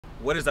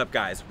What is up,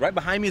 guys? Right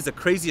behind me is the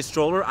craziest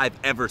stroller I've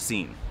ever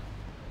seen.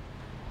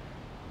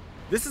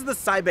 This is the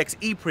Cybex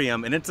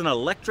E-Prium, and it's an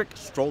electric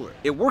stroller.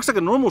 It works like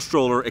a normal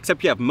stroller,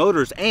 except you have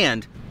motors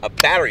and a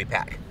battery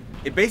pack.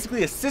 It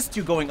basically assists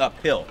you going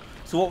uphill.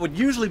 So what would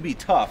usually be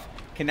tough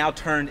can now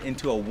turn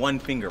into a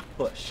one-finger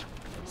push.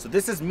 So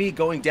this is me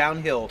going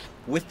downhill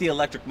with the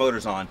electric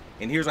motors on,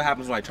 and here's what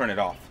happens when I turn it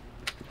off.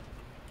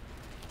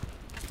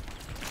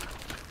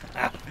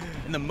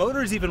 And the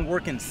motors even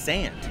work in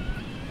sand.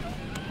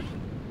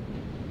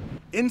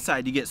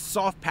 Inside, you get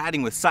soft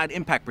padding with side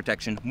impact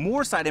protection,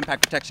 more side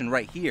impact protection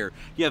right here.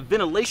 You have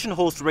ventilation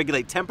holes to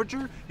regulate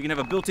temperature. You can have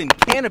a built-in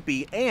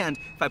canopy, and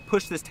if I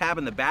push this tab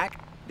in the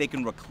back, they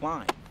can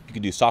recline. You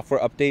can do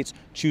software updates,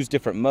 choose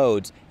different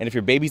modes, and if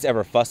your baby's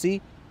ever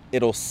fussy,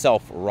 it'll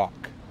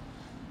self-rock.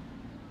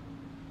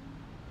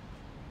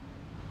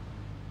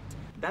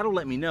 That'll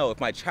let me know if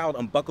my child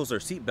unbuckles their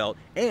seatbelt,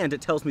 and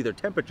it tells me their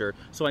temperature,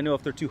 so I know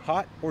if they're too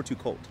hot or too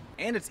cold.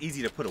 And it's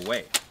easy to put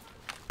away.